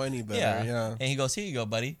doesn't know any better. Yeah. And he goes, here you go,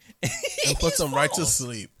 buddy. And puts him right to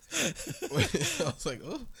sleep. I was like,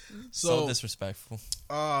 oh. So disrespectful.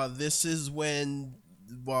 This is when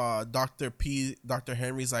Dr.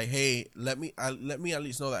 Henry's like, hey, let me at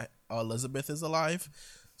least know that Elizabeth is alive.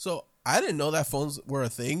 So I didn't know that phones were a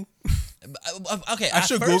thing. Okay, I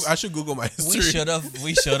should Google my history.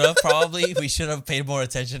 We should have paid more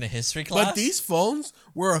attention to history class. But these phones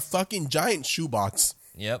were a fucking giant shoebox.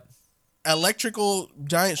 Yep. Electrical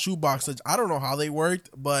giant shoebox. I don't know how they worked,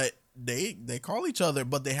 but they call each other,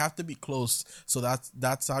 but they have to be close. So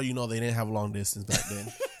that's how you know they didn't have long distance back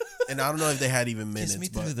then. And I don't know if they had even minutes. Kiss me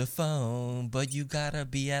through the phone, but you gotta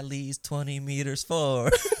be at least 20 meters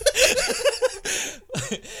forward.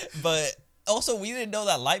 But also, we didn't know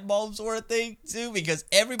that light bulbs were a thing too, because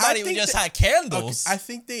everybody just had candles. Okay, I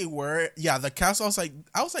think they were. Yeah, the castle.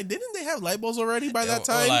 I was like, didn't they have light bulbs already by that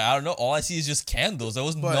time? Like, I don't know. All I see is just candles. There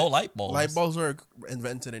was no light bulbs. Light bulbs were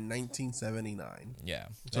invented in 1979. Yeah,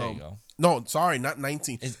 there you go. No, sorry, not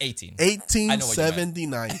 19. It's 18.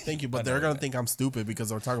 1879. Thank you, but they're gonna think I'm stupid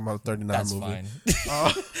because we're talking about a 39 movie.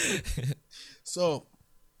 That's fine. So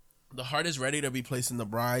the heart is ready to be placed in the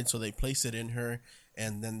bride, so they place it in her.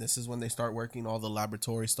 And then this is when they start working all the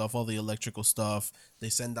laboratory stuff, all the electrical stuff. They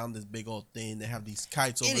send down this big old thing. They have these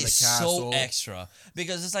kites over the castle. So extra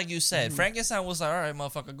because it's like you said, Frankenstein was like, "All right,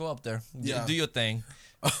 motherfucker, go up there, do your thing."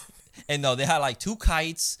 And no, they had like 2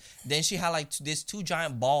 kites. Then she had like these 2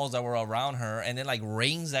 giant balls that were around her, and then like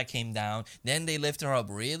rings that came down. Then they lift her up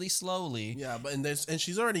really slowly. Yeah, but and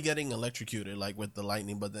she's already getting electrocuted like with the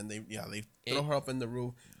lightning. But then they throw her up in the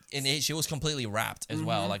roof. And she was completely wrapped as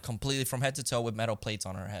well, like completely from head to toe with metal plates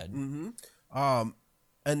on her head. And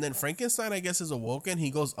then Frankenstein, I guess, is awoken.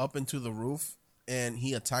 He goes up into the roof and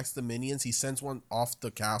he attacks the minions. He sends one off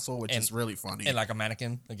the castle, which is really funny. And like a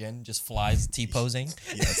mannequin again, just flies T-posing.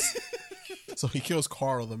 Yes. So he kills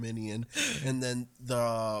Carl, the minion, and then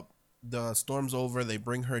the storm's over. They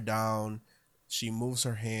bring her down. She moves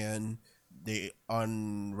her hand. They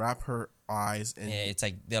unwrap her eyes, and it's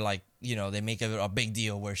like they're like, you know, they make a big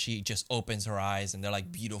deal where she just opens her eyes and they're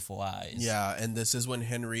like beautiful eyes. Yeah, and this is when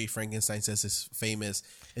Henry Frankenstein says his famous,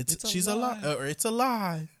 she's alive, or it's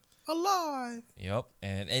alive. Yep,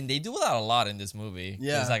 and they do that a lot in this movie.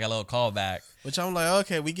 Yeah, it's like a little callback, which I'm like,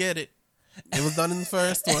 okay, we get it. It was done in the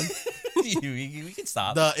first one. we can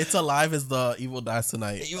stop. The "It's alive" is the evil dies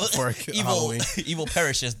tonight for Halloween. Evil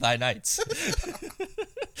perishes thy nights.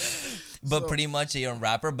 But pretty much they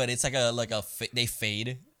unwrap her, but it's like they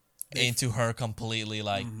fade into her completely,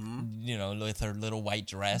 like, you know, with her little white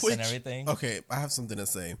dress and everything. Okay, I have something to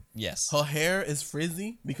say. Yes. Her hair is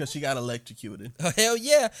frizzy because she got electrocuted. Oh, hell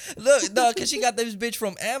yeah. Look, no, because she got this bitch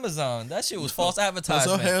from Amazon. That shit was false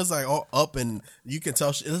advertisement. Her hair is like all up, and you can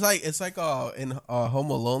tell it's like in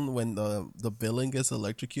Home Alone when the villain gets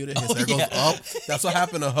electrocuted, his hair goes up. That's what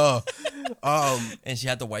happened to her. And she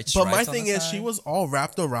had the white stripes. But my thing is, she was all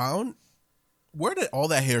wrapped around. Where did all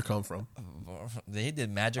that hair come from? They did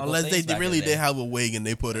magical Unless things they really did have a wig and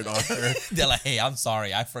they put it on her. They're like, hey, I'm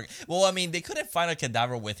sorry, I forgot. Well, I mean, they couldn't find a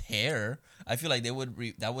cadaver with hair. I feel like that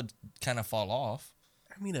would kind of fall off.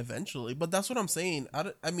 I mean, eventually, but that's what I'm saying.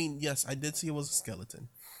 I mean, yes, I did see it was a skeleton,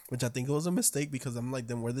 which I think it was a mistake because I'm like,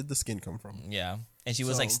 then where did the skin come from? Yeah, and she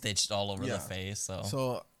was like stitched all over the face.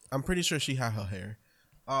 So I'm pretty sure she had her hair.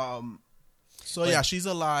 So she's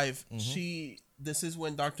alive. This is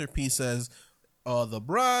when Dr. P says, the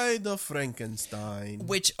bride of Frankenstein.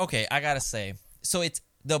 Which, okay, I gotta say, so it's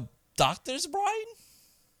the doctor's bride?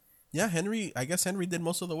 Yeah, I guess Henry did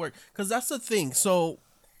most of the work. Because that's the thing. So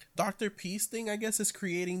Dr. P's thing, I guess, is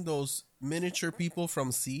creating those miniature people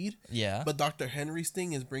from seed. Yeah. But Dr. Henry's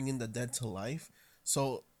thing is bringing the dead to life.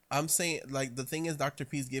 So I'm saying, like, the thing is Dr.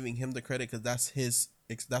 P's giving him the credit because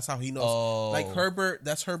that's how he knows. Like Herbert,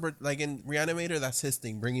 that's Herbert. Like in Reanimator, that's his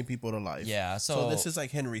thing, bringing people to life. Yeah. So this is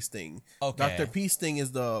like Henry's thing. Okay. Dr. P's thing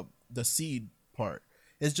is the seed part.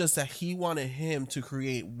 It's just that he wanted him to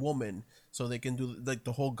create woman so they can do like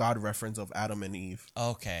the whole God reference of Adam and Eve.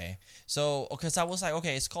 Okay. So because I was like,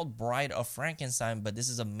 okay, it's called Bride of Frankenstein, but this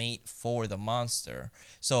is a mate for the monster.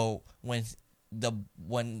 So when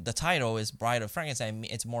the title is Bride of Frankenstein,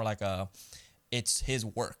 it's more like it's his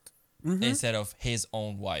work. Instead of his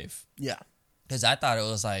own wife. Yeah. Because I thought it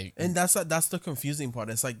was like... And that's the confusing part.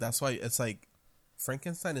 It's like, that's why it's like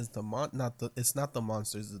Frankenstein is it's not the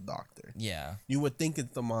monster, it's the doctor. Yeah. You would think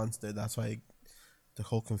it's the monster. That's why the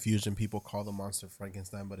whole confusion, people call the monster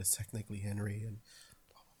Frankenstein, but it's technically Henry. And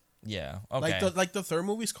yeah. Okay. Like the third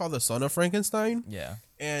movie is called The Son of Frankenstein. Yeah.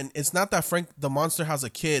 And it's not that the monster has a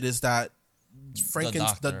kid, it's that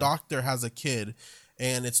the doctor has a kid.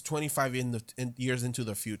 And it's 25 years into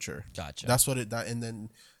the future. Gotcha. That's what and then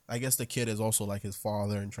I guess the kid is also like his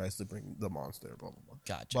father and tries to bring the monster. Blah blah blah.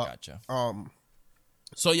 Gotcha.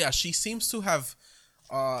 So yeah, she seems to have,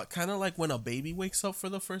 kind of like when a baby wakes up for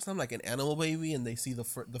the first time, like an animal baby, and they see the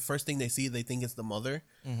first thing they see, they think it's the mother.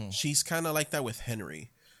 She's kind of like that with Henry.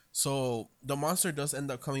 So the monster does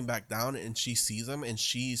end up coming back down, and she sees him, and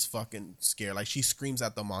she's fucking scared. Like she screams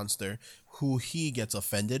at the monster, who he gets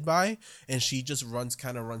offended by, and she just runs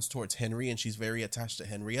towards Henry, and she's very attached to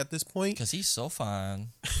Henry at this point because he's so fine.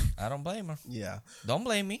 I don't blame her. Yeah, don't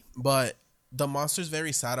blame me. But the monster's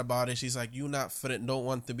very sad about it. She's like, "You don't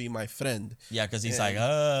want to be my friend." Yeah, because he's like,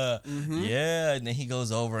 yeah, and then he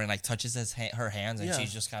goes over and like touches her hands, and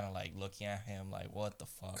she's just kind of like looking at him like, "What the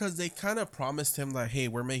fuck?" Because they kind of promised him like, "Hey,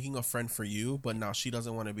 we're making a friend for you," but now she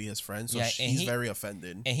doesn't want to be his friend, so he's very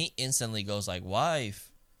offended. And he instantly goes like,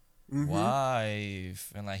 "Wife,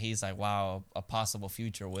 wife," and like he's like, "Wow, a possible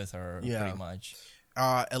future with her," pretty much.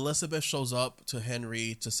 Elizabeth shows up to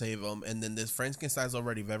Henry to save him, and then this Frankenstein's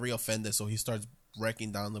already very offended, so he starts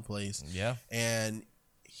wrecking down the place. Yeah, and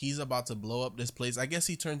he's about to blow up this place. I guess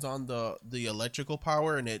he turns on the electrical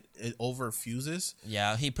power and it overfuses.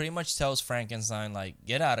 Yeah, he pretty much tells Frankenstein, like,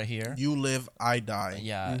 get out of here. You live, I die.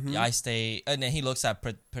 Yeah, I stay. And then he looks at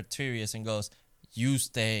Pretorius and goes, you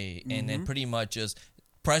stay. And then pretty much just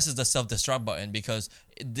presses the self-destruct button because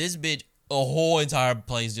this bitch, a whole entire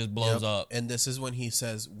place just blows up. And this is when he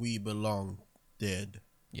says, we belong dead.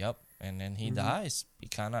 Yep. And then he dies. He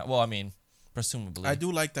kind of, well, I mean, presumably. I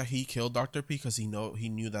do like that he killed Dr. P because he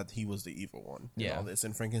knew that he was the evil one. Yeah. All this,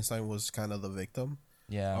 and Frankenstein was kind of the victim.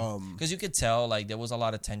 Yeah. Because you could tell, like, there was a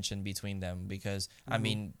lot of tension between them because, I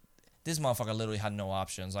mean, this motherfucker literally had no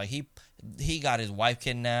options. Like, he got his wife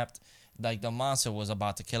kidnapped. Like, the monster was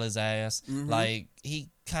about to kill his ass. Like, he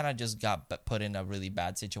kind of just got put in a really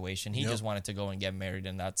bad situation. He just wanted to go and get married,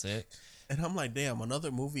 and that's it. And I'm like, damn, another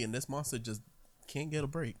movie, and this monster just can't get a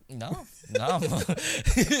break. No.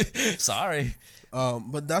 Sorry.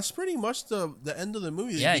 But that's pretty much the end of the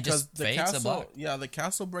movie. Yeah, because it just fades about. Yeah, the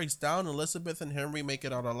castle breaks down. Elizabeth and Henry make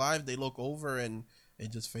it out alive. They look over, and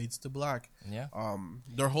it just fades to black. Yeah.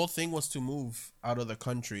 Their whole thing was to move out of the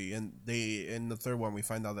country, and in the third one we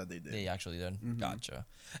find out that they did. They actually did. Gotcha.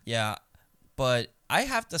 Yeah, but I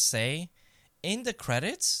have to say, in the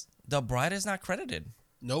credits, the bride is not credited.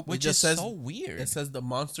 Nope. Which is so weird. It says the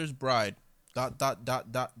monster's bride. ...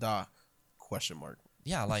 Question mark.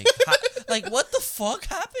 Yeah, like, like what the fuck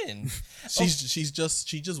happened? She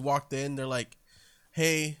just walked in. They're like,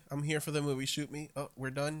 hey, I'm here for the movie. Shoot me. Oh, we're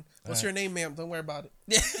done. What's your name, ma'am? Don't worry about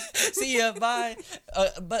it. See ya. Bye.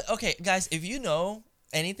 But okay, guys, if you know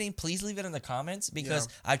anything, please leave it in the comments because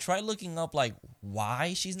I tried looking up like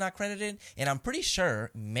why she's not credited, and I'm pretty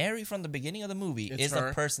sure Mary from the beginning of the movie is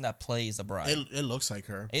the person that plays the bride. It looks like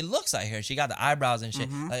her. It looks like her. She got the eyebrows and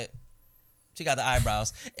shit. Like, she got the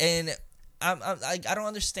eyebrows, and I don't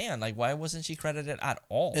understand. Like, why wasn't she credited at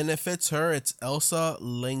all? And if it's her, it's Elsa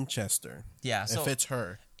Lanchester. Yeah, so if it's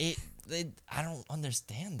her, I don't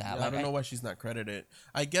understand that. Yeah, like, I don't know why she's not credited.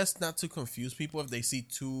 I guess not to confuse people if they see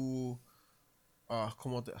two. How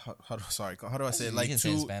do I say it? Like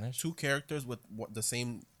two characters with the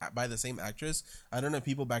same by the same actress. I don't know.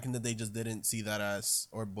 People back in the day just didn't see that as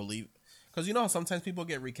or believe. Because you know sometimes people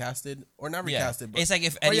get recasted or not recasted. But, it's like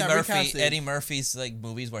if Eddie Murphy's like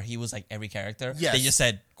movies where he was like every character. Yes. They just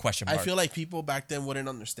said question mark. I feel like people back then wouldn't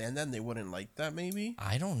understand that and they wouldn't like that maybe.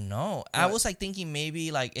 I don't know. But I was like thinking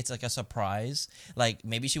maybe like it's like a surprise. Like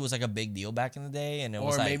maybe she was like a big deal back in the day and it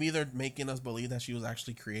was like, maybe they're making us believe that she was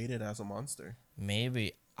actually created as a monster.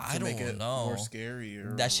 Maybe. I don't make it know. More scary.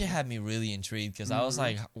 That shit had me really intrigued because I was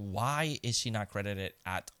like, why is she not credited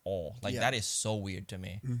at all? Like that is so weird to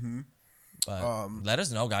me. But let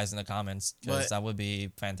us know, guys, in the comments because that would be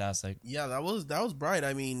fantastic. Yeah, that was bright.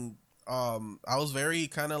 I mean, I was very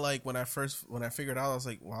kind of like when I figured out, I was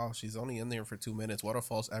like, wow, she's only in there for 2 minutes. What a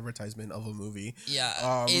false advertisement of a movie.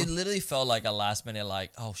 Yeah, it literally felt like a last minute,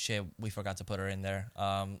 like, oh shit, we forgot to put her in there.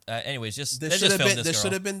 Anyways, this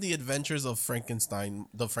should have been the adventures of Frankenstein,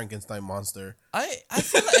 the Frankenstein monster. I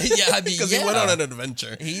feel like, because he went on an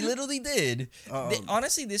adventure. He literally did.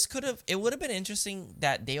 Honestly, it would have been interesting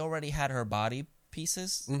that they already had her body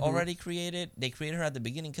pieces already created. They created her at the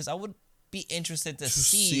beginning because I would be interested to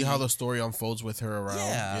see how the story unfolds with her around.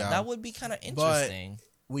 Yeah, that would be kind of interesting.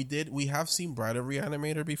 But we have seen Bride of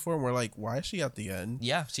Reanimator before, and we're like, why is she at the end?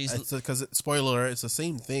 Yeah, she's because spoiler, it's the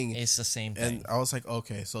same thing. It's the same thing. And I was like,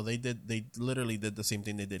 okay, so they literally did the same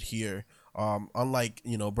thing they did here. Unlike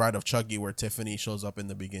Bride of Chucky, where Tiffany shows up in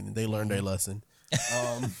the beginning, they learned their lesson.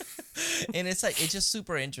 And it's like it's just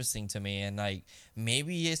super interesting to me, and like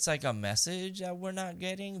maybe it's like a message that we're not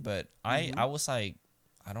getting, but I was like,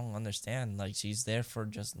 I don't understand. Like, she's there for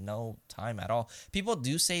just no time at all. People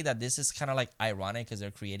do say that this is kind of like ironic because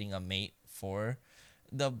they're creating a mate for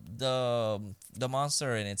the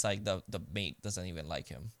monster, and it's like the mate doesn't even like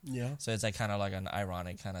him. Yeah. So it's like kind of like an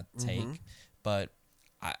ironic kind of take. But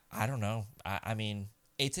I don't know. I mean,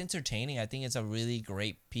 it's entertaining. I think it's a really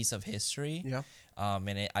great piece of history. Yeah.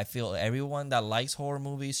 And I feel everyone that likes horror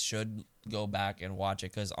movies should go back and watch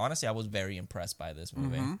it because honestly, I was very impressed by this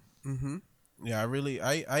movie. Yeah,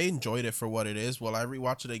 I enjoyed it for what it is. Will I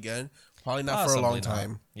rewatch it again? Probably not for a long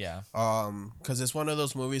time. Yeah. Because it's one of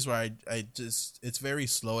those movies where I just it's very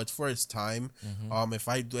slow. It's for its time. If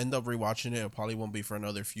I end up rewatching it probably won't be for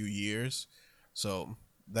another few years. So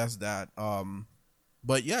that's that.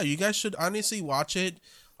 But yeah, you guys should honestly watch it.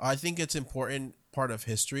 I think it's important part of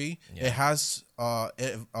history. Yeah. It has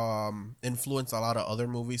influenced a lot of other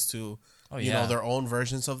movies to their own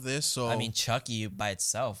versions of this. So I mean, Chucky by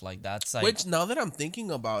itself, like that's like which now that I'm thinking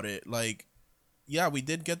about it, like yeah, we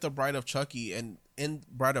did get the Bride of Chucky and in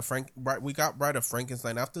we got Bride of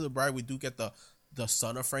Frankenstein. After the Bride, we do get the the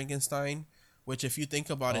son of Frankenstein. Which, if you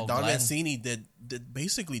think about it, Oh, Don Glenn. Mancini did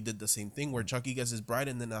the same thing, where Chucky gets his bride,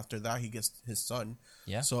 and then after that he gets his son.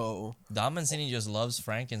 Yeah. So Don Mancini just loves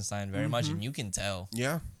Frankenstein very much, and you can tell.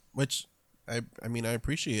 yeah, which I mean I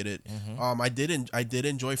appreciate it. I did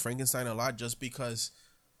enjoy Frankenstein a lot just because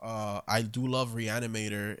I do love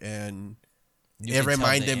Reanimator, and You it can tell the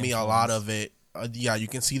reminded me a lot influence. of it. Yeah, you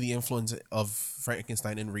can see the influence of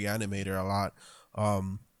Frankenstein in Reanimator a lot.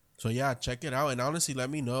 So yeah, check it out, and honestly,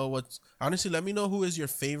 let me know who is your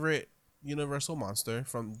favorite Universal monster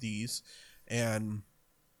from these, and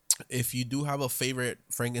if you do have a favorite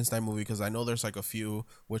Frankenstein movie, because I know there's like a few.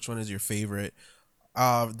 Which one is your favorite?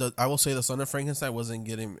 I will say the Son of Frankenstein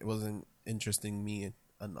wasn't interesting me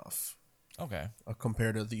enough Okay.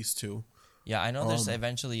 compared to these two. Yeah, I know there's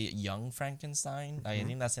eventually Young Frankenstein. I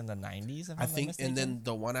think that's in the 90s. If I I'm not think, mistaken. and then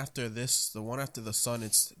the one after the Son,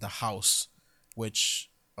 it's the House, which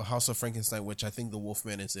a House of Frankenstein, which I think the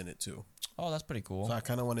Wolfman is in it too. Oh, that's pretty cool. So I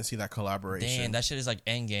kind of want to see that collaboration. Damn, that shit is like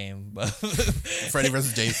Endgame, but Freddy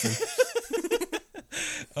versus Jason.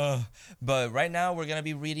 but right now we're gonna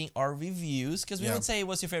be reading our reviews because we Yeah. would say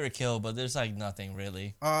what's your favorite kill, but there's like nothing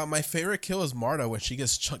really. My favorite kill is Marta when she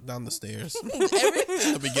gets chucked down the stairs in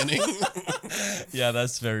the beginning. Yeah,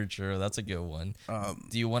 that's very true. That's a good one.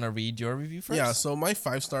 Do you want to read your review first? Yeah, so my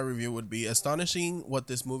 5-star review would be astonishing what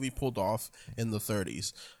this movie pulled off in the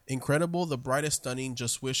 30s. Incredible, the brightest, stunning,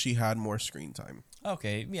 just wish she had more screen time.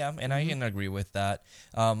 Okay, yeah, and I can agree with that.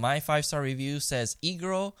 My 5-star review says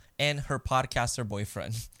e-girl and her podcaster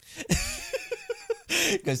boyfriend.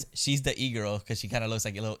 Because she's the e-girl, because she kind of looks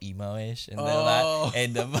like a little emo-ish. And,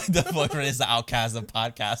 and the boyfriend is the outcast, the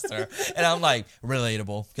podcaster. And I'm like,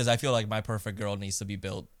 relatable, because I feel like my perfect girl needs to be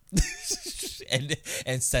built.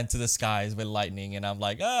 and sent to the skies with lightning. And I'm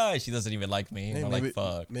like, she doesn't even like me. And Hey, I'm like,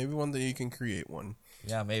 fuck. Maybe one day you can create one.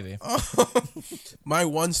 Yeah, maybe. My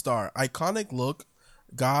 1-star, iconic look,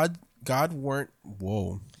 God weren't,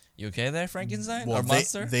 whoa. You okay there, Frankenstein? Well, or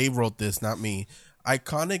monster? they wrote this, not me.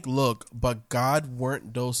 Iconic look, but God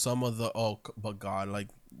weren't those some of the but God, like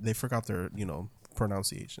they forgot their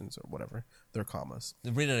pronunciations or whatever, their commas.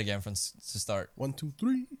 Read it again from to start. 1, 2,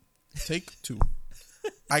 3, take 2.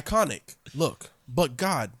 Iconic look, but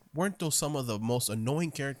God weren't those some of the most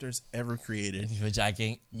annoying characters ever created. Which I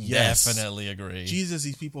can Yes. definitely agree. Jesus,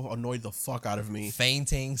 these people annoyed the fuck out of me.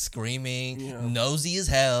 Fainting, screaming, Yeah. nosy as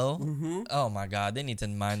hell. Oh my god, they need to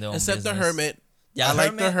mind their own Except business. the hermit. Yeah, I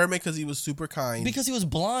like the hermit because he was super kind. because he was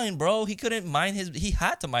blind, bro. He couldn't mind he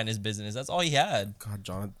had to mind his business. That's all he had. God,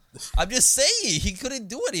 John, I'm just saying, he couldn't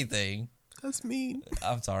do anything. that's mean.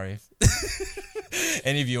 I'm sorry.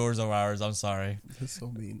 Any viewers of ours, I'm sorry. That's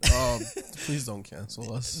so mean. Please don't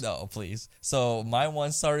cancel us. No, please. So my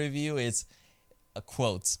 1-star review is a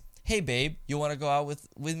quote. Hey babe, you want to go out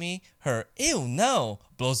with me? Her, ew, no.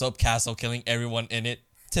 Blows up castle, killing everyone in it.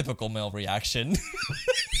 Typical male reaction.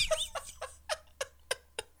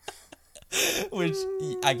 Which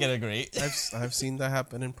I can agree. I've seen that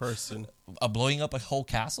happen in person. Blowing up a whole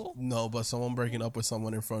castle? No, but someone breaking up with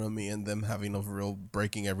someone in front of me and them having a real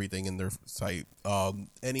breaking everything in their sight.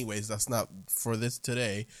 Anyways, that's not for this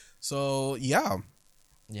today. So yeah,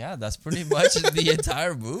 Yeah, that's pretty much the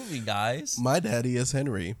entire movie, guys. my daddy is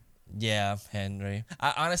Henry. Yeah, Henry.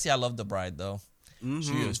 I love the bride though. Mm-hmm.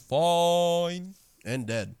 She is fine. And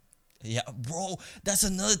dead. Yeah, bro, that's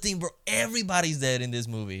another thing, bro. Everybody's dead in this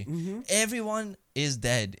movie. Everyone is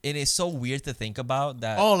dead. It is so weird to think about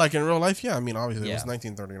that. Oh, like in real life? Yeah, I mean, obviously it was Yeah.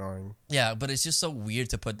 1939. Yeah, but it's just so weird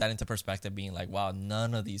to put that into perspective, being like, wow,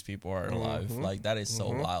 none of these people are alive. Like, that is so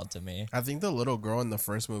wild to me. I think the little girl in the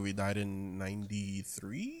first movie died in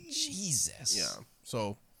 93. Jesus. Yeah.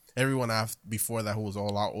 So everyone before that who was a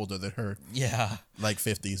lot older than her, Yeah. like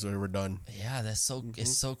 50s, we were done. Yeah, that's so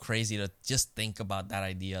it's so crazy to just think about that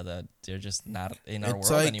idea that they're just not in our It's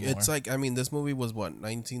world like anymore. it's like I mean, this movie was what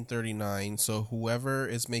 1939. So whoever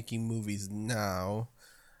is making movies now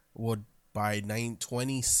would by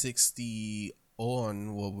 2060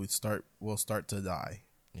 on will start to die.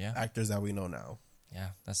 yeah. Actors that we know now. Yeah,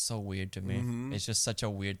 that's so weird to me. It's just such a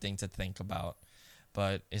weird thing to think about.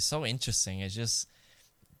 But it's so interesting. It's just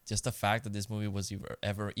the fact that this movie was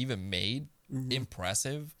ever even made,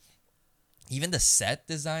 impressive. Even the set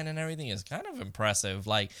design and everything is kind of impressive.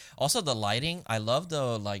 Like, also the lighting, I love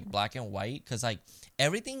the like black and white because like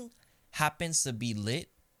everything happens to be lit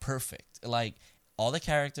perfect. Like all the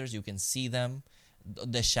characters, you can see them.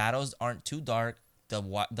 The shadows aren't too dark. The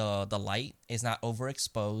light is not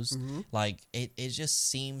overexposed. Like it just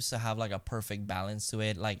seems to have like a perfect balance to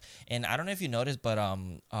it. Like, and I don't know if you noticed, but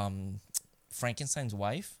Frankenstein's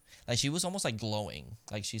wife. Like she was almost like glowing.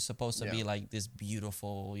 Like she's supposed to be Yeah. like this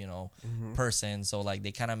beautiful, person. So like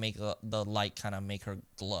they kind of make the light kind of make her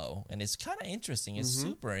glow, and it's kind of interesting. It's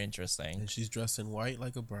super interesting. And she's dressed in white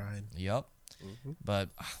like a bride. Yep. But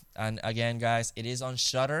and again, guys, it is on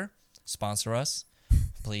Shudder. Sponsor us,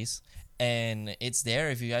 please. And it's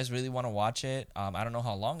there if you guys really want to watch it. I don't know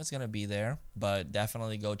how long it's gonna be there, but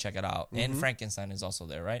definitely go check it out. And Frankenstein is also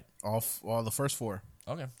there, right? All the first 4.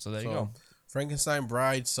 Okay, so there you go. Frankenstein,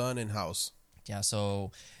 Bride, Son, and House. Yeah,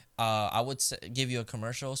 so I would give you a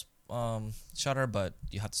commercial Shudder, but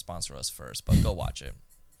you have to sponsor us first. But go watch it.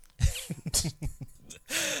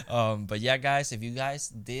 But yeah, guys, if you guys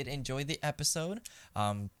did enjoy the episode,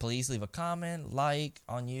 please leave a comment, like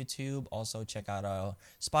on YouTube. Also, check out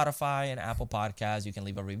Spotify and Apple Podcasts. You can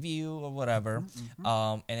leave a review or whatever.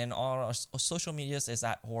 And then all our social medias is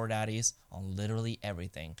at Horror Daddies on literally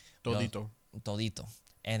everything. Todito.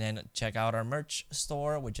 And then check out our merch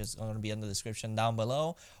store, which is going to be in the description down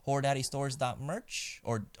below. HorrorDaddyStores.merch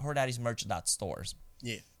or HorrorDaddy'sMerch.stores.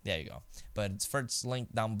 Yeah. There you go. But it's first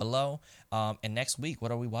link down below. And next week,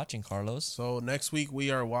 what are we watching, Carlos? So next week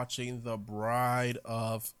we are watching The Bride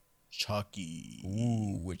of Chucky.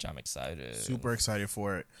 Ooh, which I'm excited. Super excited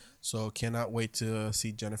for it. So cannot wait to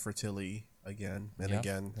see Jennifer Tilly again and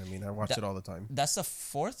again. I mean, I watch it all the time. That's the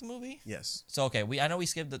 4th movie? Yes. So okay, I know we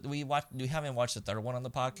skipped we haven't watched the 3rd one on the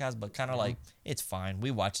podcast, but kind of like it's fine. We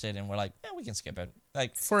watched it and we're like, we can skip it.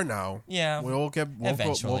 Like for now. Yeah. We'll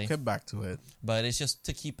eventually. get back to it. But it's just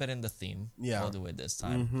to keep it in the theme. Yeah. We'll do it this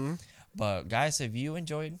time. But guys, if you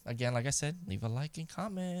enjoyed, again, like I said, leave a like and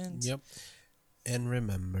comment. Yep. And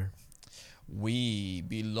remember, we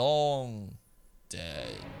belong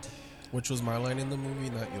dead. Which was my line in the movie,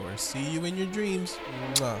 not yours. See you in your dreams.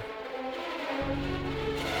 Mwah.